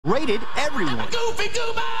Rated everyone. Goofy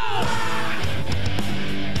Goober!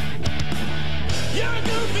 You're a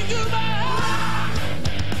Goofy Goober!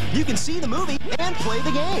 You can see the movie and play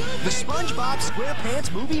the game. The SpongeBob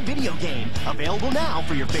SquarePants movie video game. Available now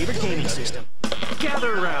for your favorite gaming system.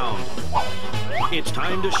 Gather around. It's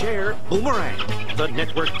time to share Boomerang, the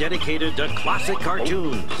network dedicated to classic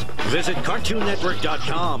cartoons. Visit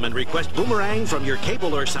CartoonNetwork.com and request Boomerang from your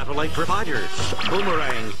cable or satellite providers.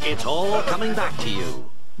 Boomerang, it's all coming back to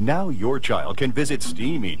you. Now your child can visit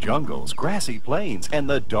steamy jungles, grassy plains, and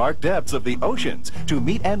the dark depths of the oceans to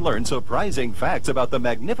meet and learn surprising facts about the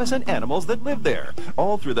magnificent animals that live there,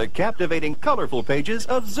 all through the captivating, colorful pages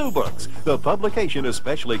of Zoo Books, the publication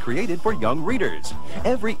especially created for young readers.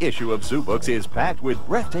 Every issue of Zoo Books is packed with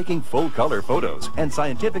breathtaking full-color photos and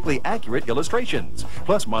scientifically accurate illustrations,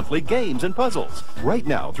 plus monthly games and puzzles. Right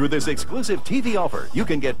now, through this exclusive TV offer, you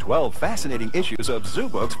can get 12 fascinating issues of Zoo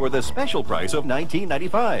Books for the special price of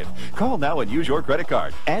 $19.95. Call now and use your credit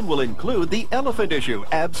card, and we'll include the elephant issue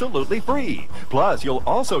absolutely free. Plus, you'll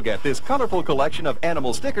also get this colorful collection of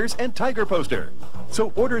animal stickers and tiger poster.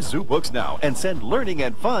 So order Zoo Books now and send learning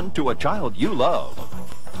and fun to a child you love.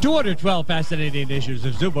 To order 12 fascinating issues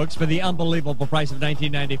of Zoo Books for the unbelievable price of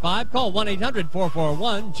 $19.95, call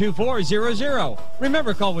 1-800-441-2400.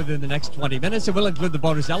 Remember, call within the next 20 minutes, and we'll include the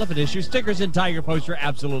bonus elephant issue, stickers, and tiger poster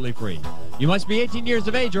absolutely free. You must be 18 years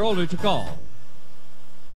of age or older to call.